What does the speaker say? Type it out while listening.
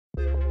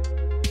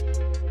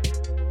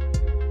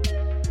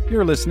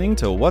You're listening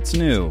to What's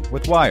New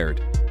with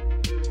Wired.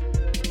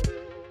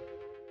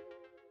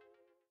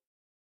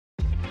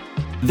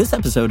 This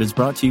episode is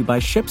brought to you by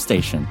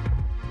ShipStation.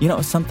 You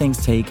know, some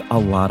things take a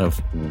lot of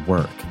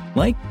work,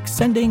 like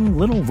sending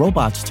little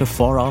robots to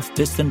far-off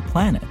distant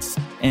planets.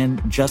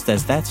 And just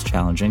as that's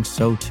challenging,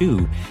 so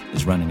too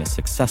is running a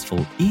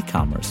successful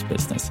e-commerce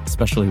business,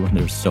 especially when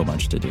there's so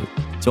much to do.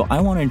 So I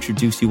want to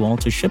introduce you all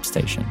to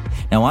ShipStation.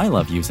 Now, I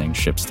love using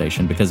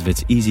ShipStation because of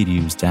its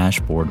easy-to-use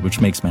dashboard,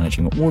 which makes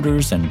managing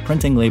orders and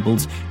printing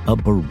labels a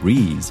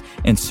breeze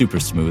and super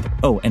smooth.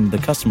 Oh, and the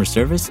customer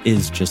service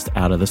is just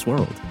out of this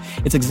world.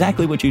 It's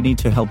exactly what you need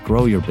to help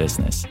grow your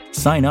business.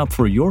 Sign up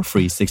for your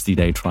free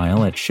 60-day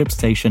trial at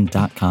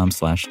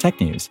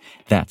shipstation.com/technews.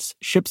 That's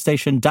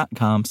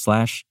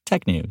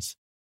shipstation.com/technews.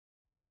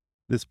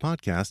 This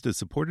podcast is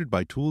supported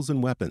by Tools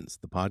and Weapons,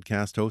 the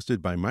podcast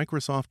hosted by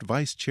Microsoft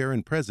Vice Chair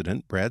and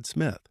President Brad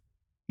Smith.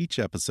 Each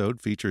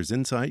episode features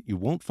insight you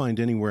won't find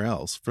anywhere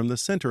else from the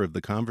center of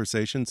the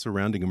conversation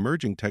surrounding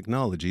emerging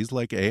technologies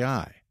like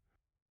AI.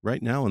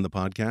 Right now on the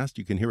podcast,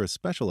 you can hear a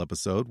special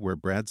episode where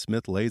Brad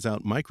Smith lays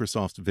out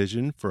Microsoft's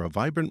vision for a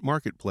vibrant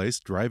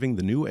marketplace driving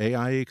the new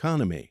AI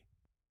economy.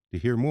 To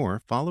hear more,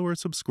 follow or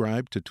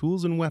subscribe to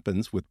Tools and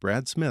Weapons with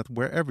Brad Smith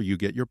wherever you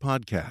get your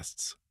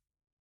podcasts.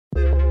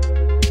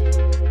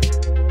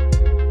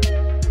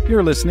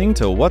 You're listening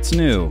to What's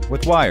New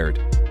with Wired.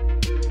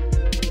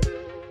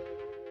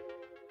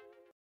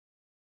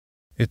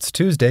 It's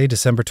Tuesday,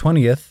 December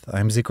 20th.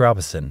 I'm Zeke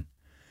Robison.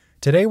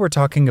 Today we're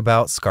talking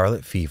about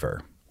Scarlet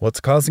Fever. What's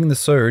causing the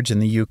surge in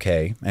the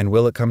UK, and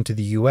will it come to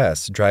the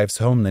US, drives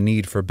home the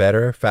need for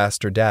better,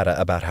 faster data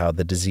about how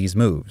the disease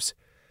moves.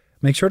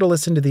 Make sure to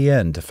listen to the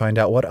end to find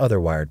out what other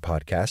Wired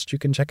podcasts you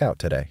can check out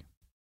today.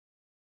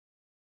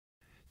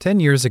 10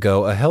 years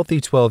ago, a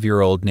healthy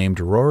 12-year-old named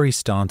Rory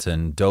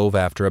Staunton dove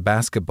after a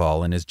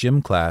basketball in his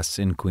gym class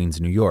in Queens,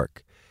 New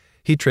York.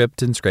 He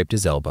tripped and scraped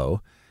his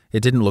elbow. It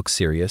didn't look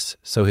serious,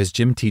 so his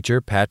gym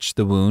teacher patched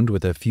the wound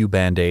with a few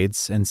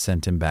Band-Aids and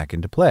sent him back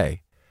into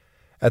play.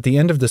 At the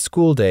end of the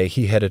school day,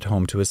 he headed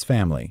home to his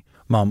family,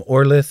 Mom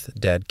Orlith,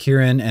 Dad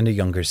Kieran, and a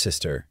younger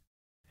sister.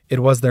 It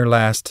was their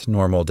last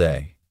normal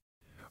day.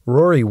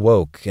 Rory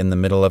woke in the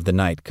middle of the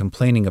night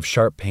complaining of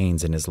sharp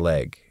pains in his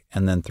leg,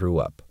 and then threw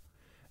up.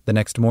 The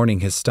next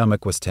morning his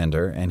stomach was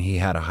tender and he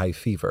had a high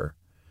fever.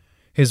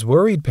 His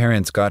worried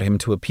parents got him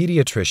to a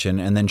pediatrician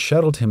and then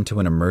shuttled him to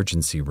an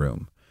emergency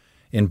room.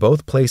 In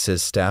both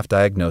places, staff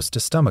diagnosed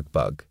a stomach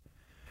bug.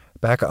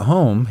 Back at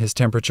home, his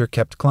temperature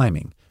kept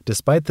climbing,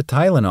 despite the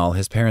Tylenol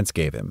his parents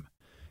gave him.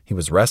 He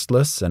was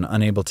restless and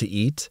unable to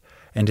eat,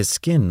 and his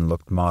skin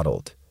looked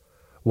mottled.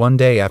 One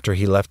day after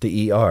he left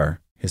the ER,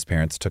 his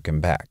parents took him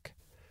back.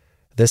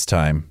 This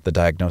time, the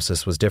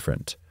diagnosis was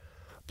different.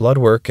 Blood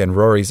work and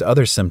Rory's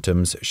other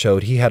symptoms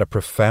showed he had a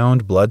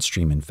profound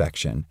bloodstream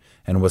infection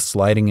and was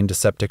sliding into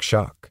septic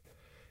shock.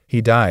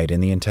 He died in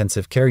the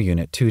intensive care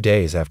unit 2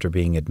 days after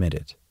being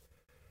admitted.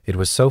 It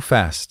was so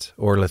fast,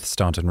 Orlith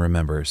Staunton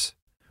remembers.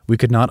 We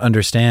could not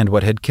understand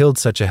what had killed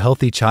such a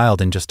healthy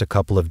child in just a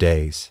couple of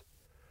days.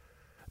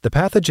 The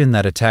pathogen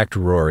that attacked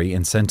Rory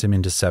and sent him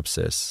into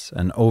sepsis,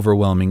 an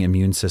overwhelming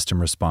immune system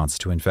response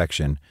to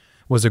infection,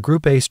 was a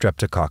Group A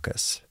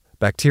streptococcus,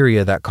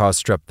 bacteria that cause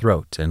strep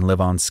throat and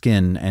live on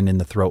skin and in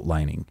the throat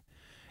lining.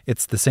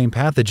 It's the same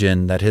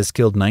pathogen that has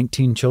killed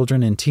 19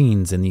 children and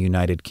teens in the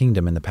United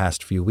Kingdom in the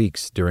past few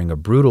weeks during a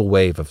brutal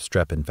wave of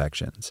strep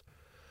infections.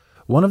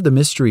 One of the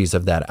mysteries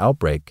of that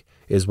outbreak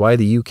is why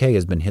the UK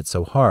has been hit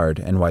so hard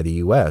and why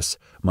the US,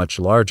 much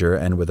larger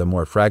and with a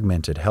more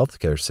fragmented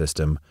healthcare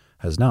system,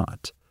 has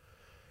not.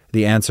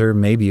 The answer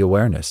may be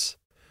awareness.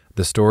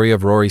 The story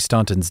of Rory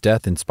Staunton's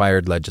death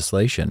inspired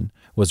legislation,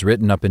 was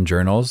written up in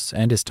journals,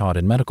 and is taught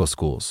in medical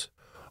schools.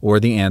 Or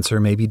the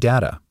answer may be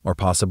data, or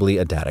possibly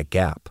a data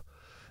gap.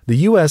 The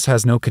U.S.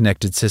 has no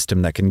connected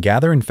system that can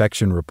gather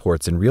infection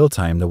reports in real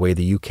time the way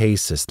the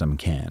U.K.'s system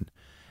can.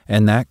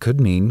 And that could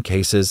mean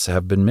cases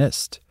have been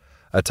missed.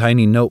 A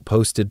tiny note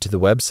posted to the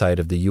website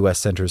of the U.S.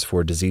 Centers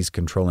for Disease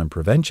Control and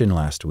Prevention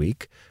last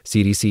week,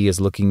 CDC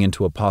is looking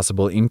into a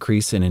possible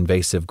increase in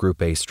invasive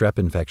Group A strep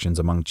infections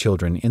among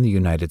children in the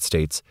United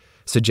States,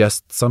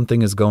 suggests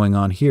something is going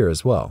on here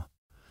as well.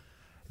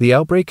 The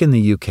outbreak in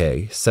the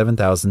UK,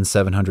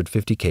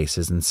 7,750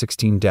 cases and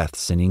 16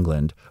 deaths in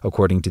England,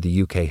 according to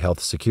the UK Health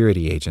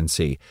Security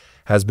Agency,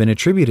 has been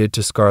attributed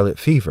to Scarlet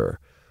Fever,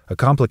 a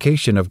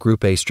complication of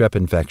Group A strep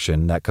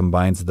infection that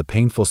combines the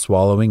painful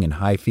swallowing and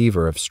high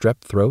fever of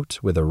strep throat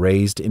with a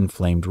raised,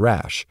 inflamed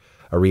rash,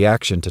 a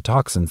reaction to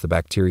toxins the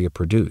bacteria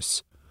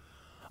produce.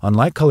 On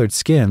light-colored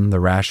skin, the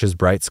rash is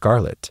bright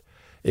scarlet.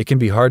 It can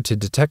be hard to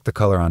detect the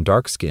color on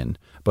dark skin,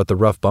 but the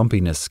rough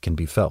bumpiness can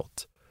be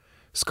felt.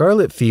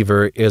 Scarlet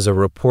fever is a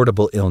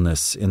reportable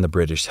illness in the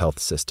British health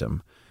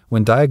system.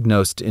 When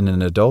diagnosed in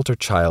an adult or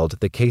child,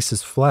 the case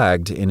is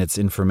flagged in its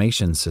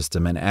information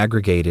system and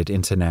aggregated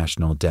into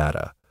national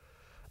data.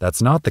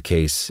 That's not the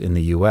case in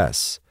the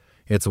U.S.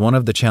 It's one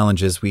of the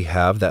challenges we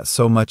have that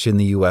so much in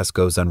the U.S.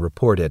 goes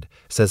unreported,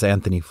 says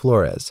Anthony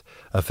Flores,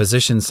 a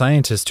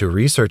physician-scientist who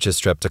researches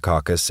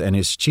Streptococcus and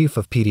is chief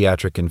of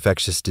pediatric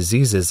infectious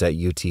diseases at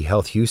UT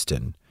Health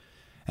Houston.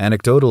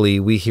 Anecdotally,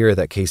 we hear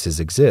that cases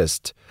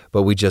exist,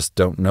 but we just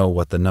don't know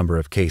what the number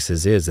of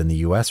cases is in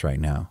the U.S. right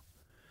now.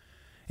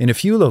 In a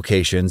few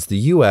locations, the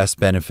U.S.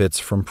 benefits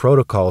from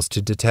protocols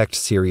to detect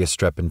serious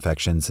strep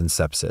infections and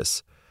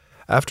sepsis.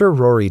 After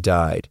Rory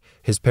died,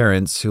 his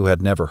parents, who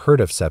had never heard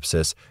of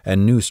sepsis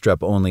and knew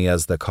strep only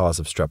as the cause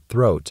of strep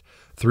throat,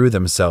 threw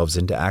themselves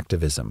into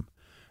activism.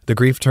 The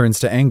grief turns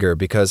to anger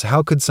because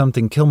how could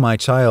something kill my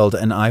child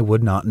and I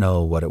would not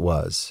know what it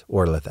was,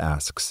 Orlith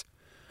asks.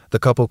 The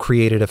couple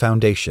created a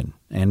foundation,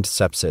 End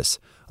Sepsis,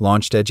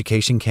 launched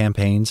education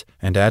campaigns,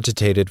 and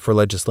agitated for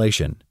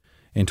legislation.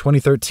 In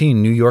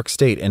 2013, New York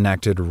State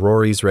enacted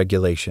Rory's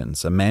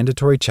Regulations, a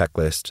mandatory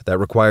checklist that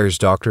requires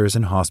doctors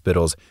and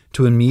hospitals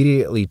to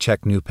immediately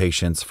check new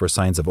patients for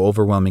signs of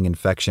overwhelming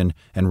infection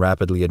and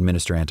rapidly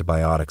administer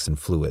antibiotics and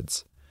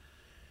fluids.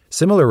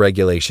 Similar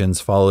regulations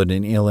followed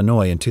in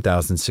Illinois in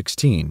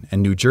 2016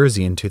 and New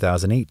Jersey in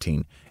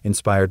 2018,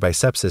 inspired by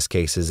sepsis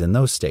cases in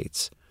those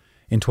states.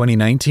 In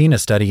 2019, a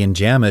study in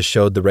JAMA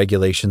showed the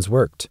regulations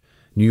worked.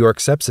 New York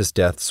sepsis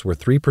deaths were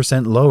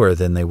 3% lower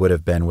than they would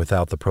have been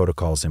without the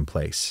protocols in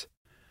place.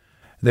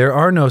 There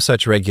are no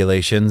such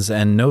regulations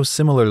and no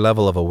similar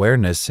level of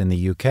awareness in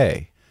the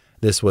UK.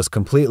 This was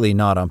completely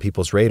not on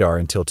people's radar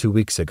until 2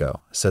 weeks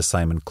ago, says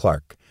Simon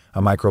Clark,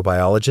 a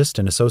microbiologist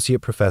and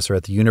associate professor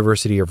at the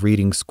University of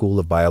Reading School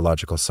of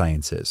Biological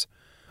Sciences.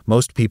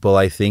 Most people,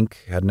 I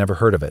think, had never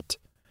heard of it.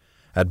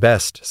 At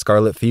best,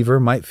 scarlet fever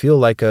might feel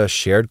like a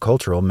shared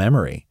cultural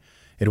memory.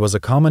 It was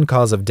a common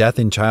cause of death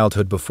in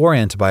childhood before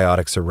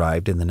antibiotics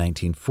arrived in the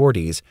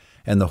 1940s,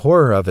 and the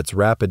horror of its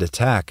rapid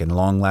attack and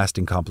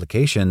long-lasting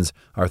complications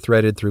are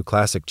threaded through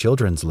classic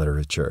children's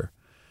literature.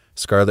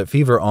 Scarlet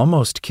fever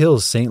almost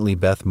kills saintly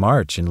Beth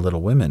March in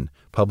Little Women,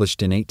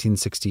 published in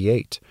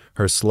 1868.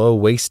 Her slow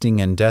wasting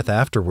and death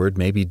afterward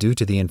may be due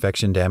to the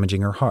infection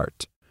damaging her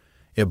heart.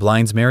 It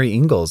blinds Mary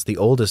Ingalls, the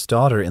oldest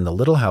daughter in the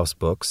Little House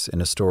books,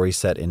 in a story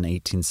set in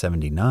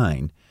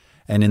 1879,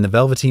 and in The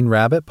Velveteen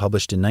Rabbit,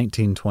 published in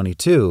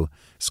 1922,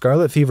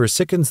 scarlet fever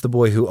sickens the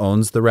boy who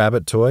owns the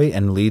rabbit toy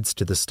and leads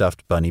to the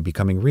stuffed bunny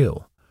becoming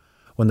real.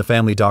 When the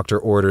family doctor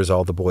orders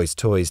all the boy's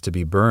toys to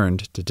be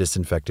burned to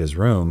disinfect his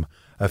room,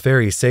 a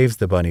fairy saves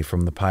the bunny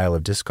from the pile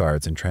of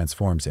discards and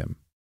transforms him.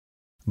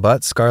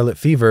 But scarlet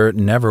fever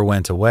never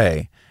went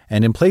away,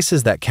 and in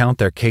places that count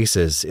their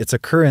cases, its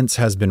occurrence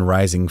has been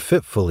rising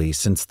fitfully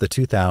since the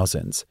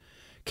 2000s.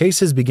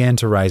 Cases began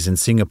to rise in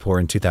Singapore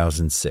in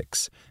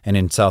 2006 and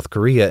in South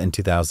Korea in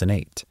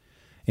 2008.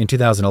 In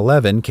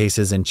 2011,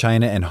 cases in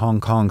China and Hong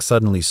Kong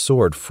suddenly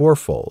soared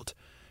fourfold.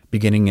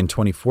 Beginning in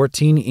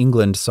 2014,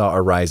 England saw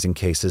a rise in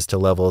cases to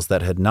levels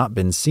that had not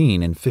been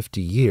seen in 50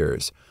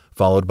 years,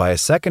 followed by a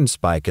second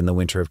spike in the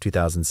winter of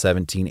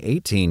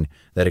 2017-18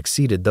 that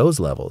exceeded those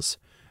levels.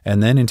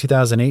 And then in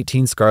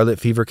 2018, scarlet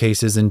fever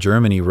cases in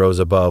Germany rose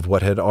above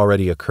what had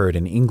already occurred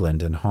in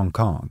England and Hong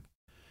Kong.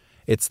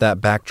 It's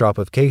that backdrop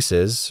of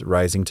cases,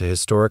 rising to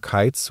historic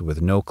heights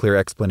with no clear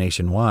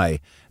explanation why,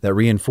 that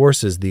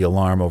reinforces the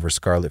alarm over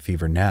scarlet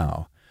fever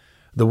now.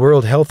 The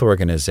World Health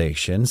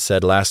Organization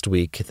said last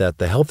week that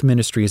the health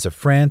ministries of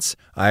France,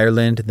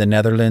 Ireland, the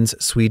Netherlands,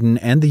 Sweden,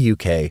 and the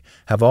UK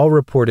have all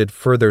reported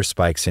further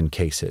spikes in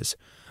cases.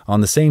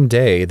 On the same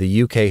day,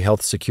 the UK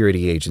Health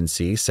Security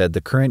Agency said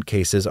the current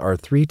cases are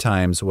 3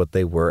 times what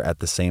they were at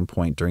the same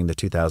point during the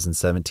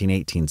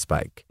 2017-18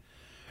 spike.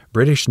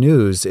 British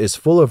news is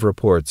full of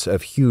reports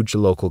of huge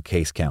local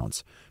case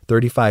counts,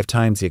 35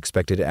 times the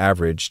expected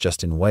average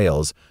just in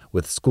Wales,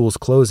 with schools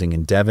closing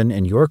in Devon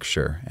and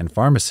Yorkshire and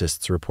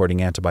pharmacists reporting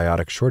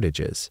antibiotic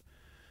shortages.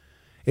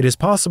 It is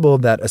possible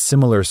that a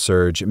similar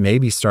surge may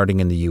be starting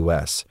in the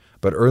U.S.,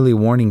 but early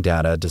warning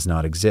data does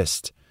not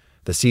exist.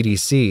 The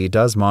CDC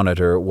does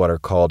monitor what are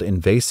called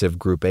invasive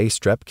Group A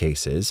strep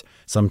cases,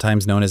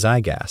 sometimes known as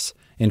IGAS,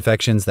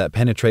 infections that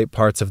penetrate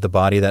parts of the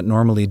body that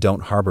normally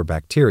don't harbor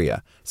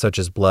bacteria, such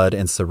as blood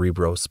and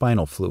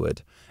cerebrospinal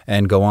fluid,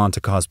 and go on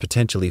to cause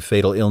potentially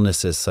fatal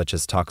illnesses such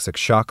as toxic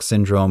shock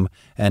syndrome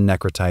and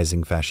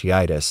necrotizing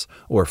fasciitis,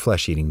 or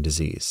flesh-eating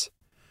disease.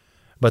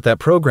 But that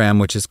program,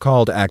 which is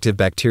called Active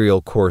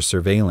Bacterial Core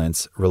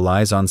Surveillance,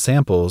 relies on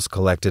samples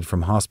collected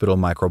from hospital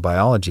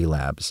microbiology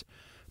labs.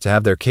 To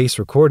have their case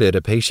recorded,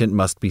 a patient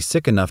must be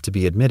sick enough to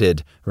be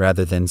admitted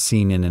rather than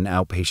seen in an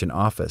outpatient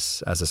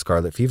office, as a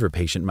scarlet fever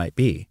patient might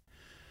be.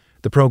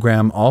 The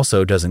program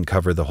also doesn't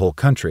cover the whole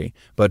country,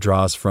 but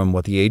draws from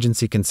what the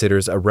agency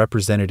considers a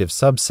representative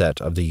subset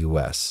of the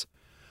U.S.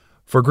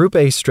 For Group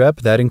A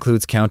strep, that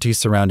includes counties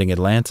surrounding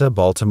Atlanta,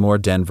 Baltimore,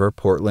 Denver,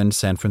 Portland,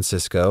 San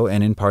Francisco,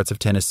 and in parts of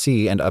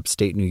Tennessee and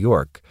upstate New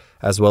York,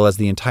 as well as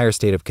the entire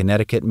state of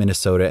Connecticut,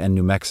 Minnesota, and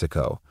New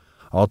Mexico.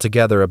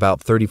 Altogether, about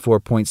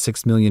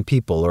 34.6 million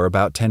people, or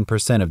about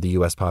 10% of the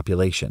U.S.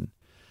 population.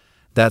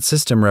 That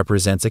system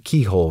represents a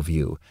keyhole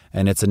view,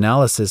 and its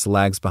analysis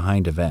lags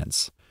behind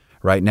events.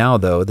 Right now,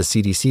 though, the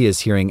CDC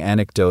is hearing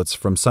anecdotes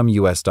from some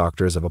U.S.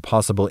 doctors of a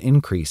possible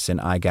increase in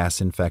eye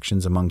gas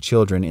infections among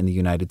children in the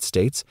United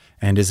States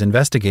and is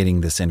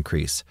investigating this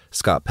increase,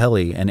 Scott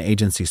Pelley, an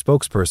agency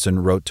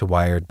spokesperson, wrote to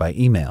Wired by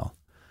email.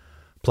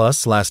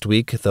 Plus, last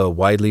week, the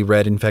widely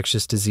read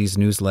infectious disease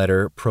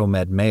newsletter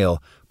ProMed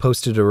Mail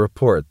posted a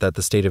report that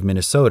the state of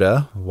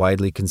Minnesota,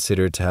 widely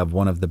considered to have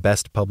one of the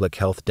best public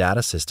health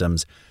data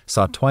systems,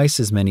 saw twice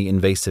as many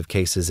invasive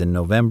cases in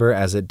November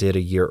as it did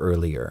a year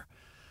earlier.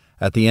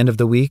 At the end of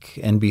the week,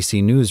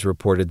 NBC News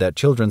reported that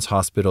children's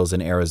hospitals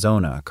in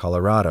Arizona,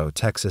 Colorado,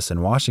 Texas,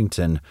 and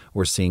Washington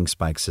were seeing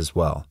spikes as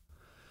well.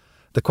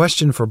 The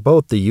question for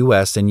both the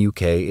U.S. and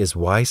U.K. is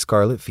why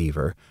scarlet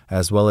fever,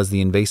 as well as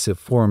the invasive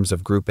forms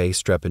of Group A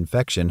strep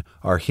infection,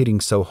 are hitting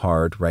so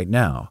hard right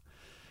now.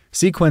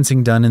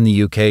 Sequencing done in the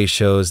U.K.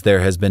 shows there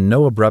has been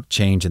no abrupt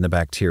change in the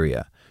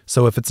bacteria,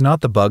 so if it's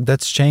not the bug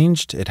that's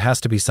changed, it has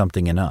to be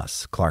something in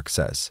us, Clark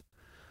says.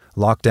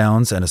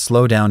 Lockdowns and a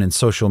slowdown in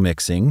social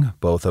mixing,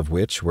 both of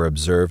which were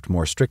observed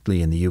more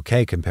strictly in the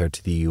UK compared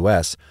to the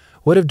US,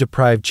 would have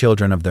deprived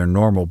children of their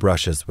normal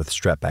brushes with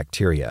strep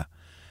bacteria.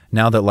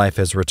 Now that life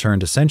has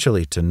returned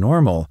essentially to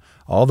normal,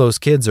 all those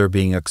kids are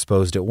being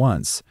exposed at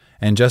once.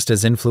 And just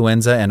as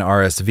influenza and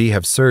RSV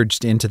have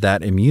surged into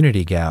that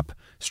immunity gap,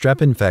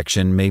 strep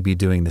infection may be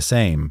doing the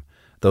same.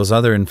 Those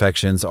other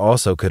infections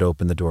also could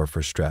open the door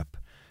for strep.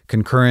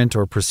 Concurrent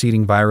or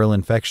preceding viral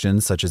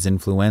infections such as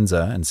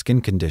influenza and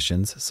skin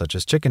conditions such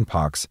as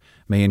chickenpox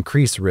may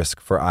increase risk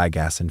for eye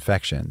gas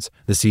infections,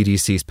 the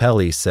CDC's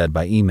Pelley said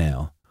by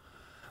email.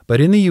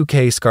 But in the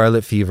UK,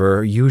 scarlet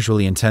fever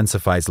usually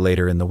intensifies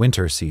later in the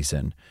winter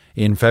season,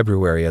 in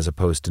February as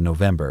opposed to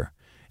November.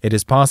 It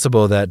is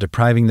possible that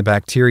depriving the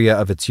bacteria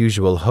of its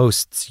usual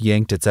hosts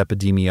yanked its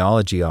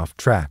epidemiology off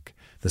track.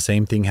 The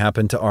same thing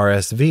happened to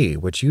RSV,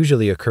 which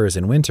usually occurs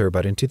in winter,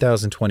 but in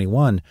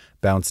 2021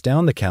 bounced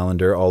down the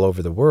calendar all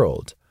over the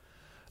world.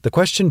 The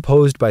question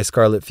posed by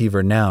scarlet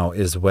fever now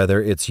is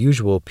whether its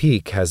usual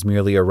peak has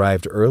merely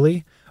arrived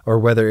early or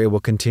whether it will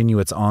continue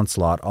its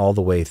onslaught all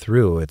the way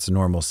through its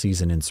normal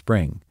season in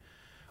spring.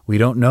 We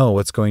don't know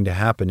what's going to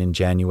happen in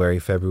January,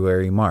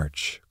 February,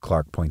 March,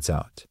 Clark points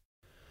out.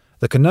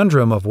 The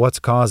conundrum of what's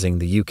causing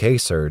the UK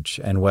surge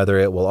and whether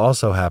it will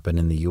also happen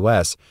in the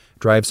US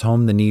drives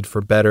home the need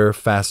for better,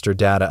 faster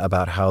data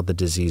about how the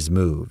disease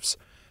moves.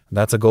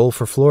 That's a goal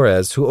for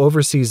Flores, who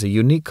oversees a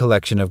unique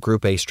collection of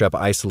Group A strep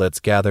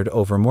isolates gathered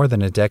over more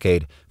than a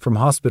decade from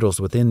hospitals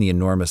within the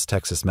enormous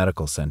Texas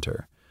Medical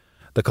Center.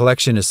 The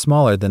collection is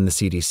smaller than the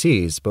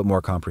CDC's, but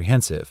more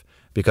comprehensive,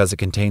 because it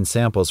contains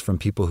samples from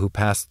people who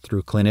passed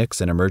through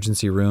clinics and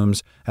emergency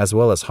rooms as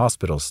well as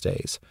hospital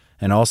stays,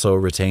 and also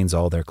retains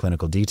all their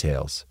clinical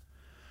details.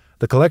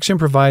 The collection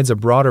provides a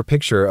broader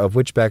picture of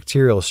which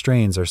bacterial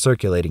strains are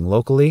circulating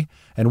locally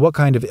and what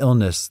kind of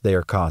illness they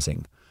are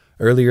causing.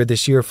 Earlier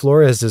this year,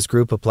 Flores'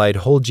 group applied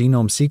whole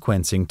genome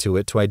sequencing to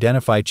it to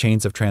identify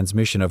chains of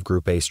transmission of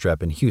Group A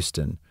strep in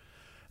Houston.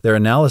 Their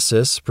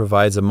analysis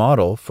provides a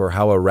model for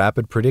how a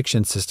rapid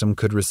prediction system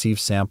could receive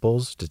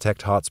samples,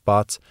 detect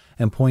hotspots,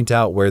 and point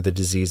out where the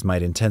disease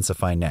might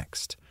intensify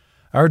next.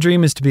 Our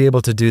dream is to be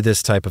able to do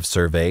this type of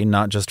survey,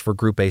 not just for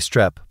Group A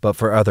strep, but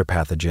for other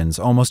pathogens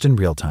almost in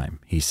real time,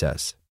 he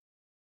says.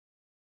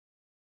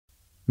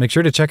 Make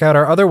sure to check out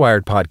our other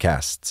Wired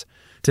podcasts.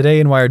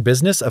 Today in Wired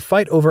Business, a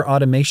fight over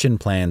automation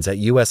plans at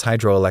U.S.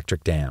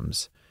 hydroelectric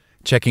dams.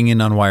 Checking in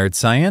on Wired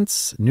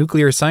Science,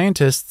 nuclear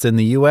scientists in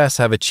the U.S.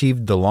 have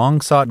achieved the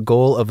long-sought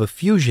goal of a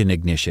fusion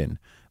ignition,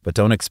 but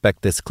don't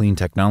expect this clean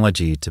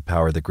technology to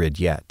power the grid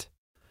yet.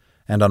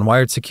 And on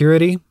Wired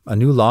Security, a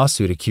new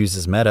lawsuit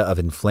accuses Meta of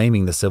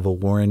inflaming the civil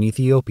war in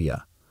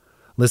Ethiopia.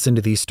 Listen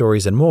to these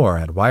stories and more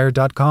at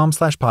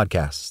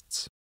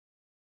wired.com/podcasts.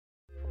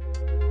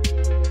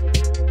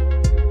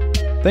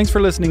 Thanks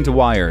for listening to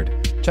Wired.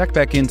 Check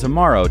back in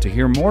tomorrow to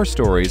hear more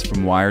stories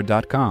from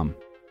Wired.com.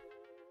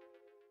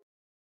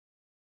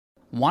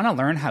 Want to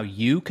learn how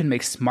you can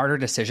make smarter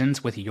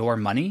decisions with your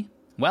money?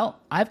 Well,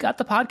 I've got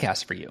the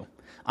podcast for you.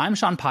 I'm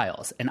Sean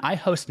Piles, and I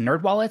host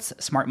NerdWallet's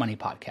Smart Money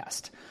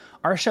Podcast.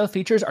 Our show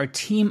features our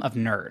team of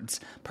nerds,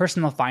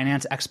 personal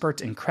finance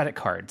experts in credit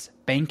cards,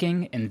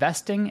 banking,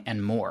 investing,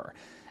 and more.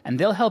 And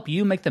they'll help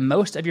you make the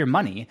most of your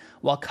money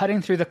while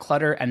cutting through the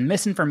clutter and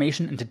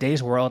misinformation in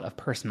today's world of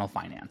personal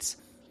finance.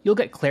 You'll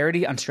get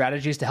clarity on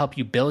strategies to help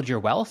you build your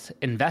wealth,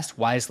 invest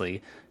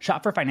wisely,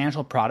 shop for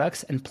financial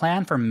products, and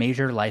plan for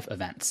major life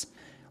events.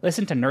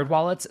 Listen to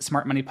NerdWallet's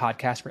Smart Money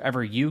Podcast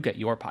wherever you get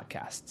your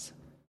podcasts.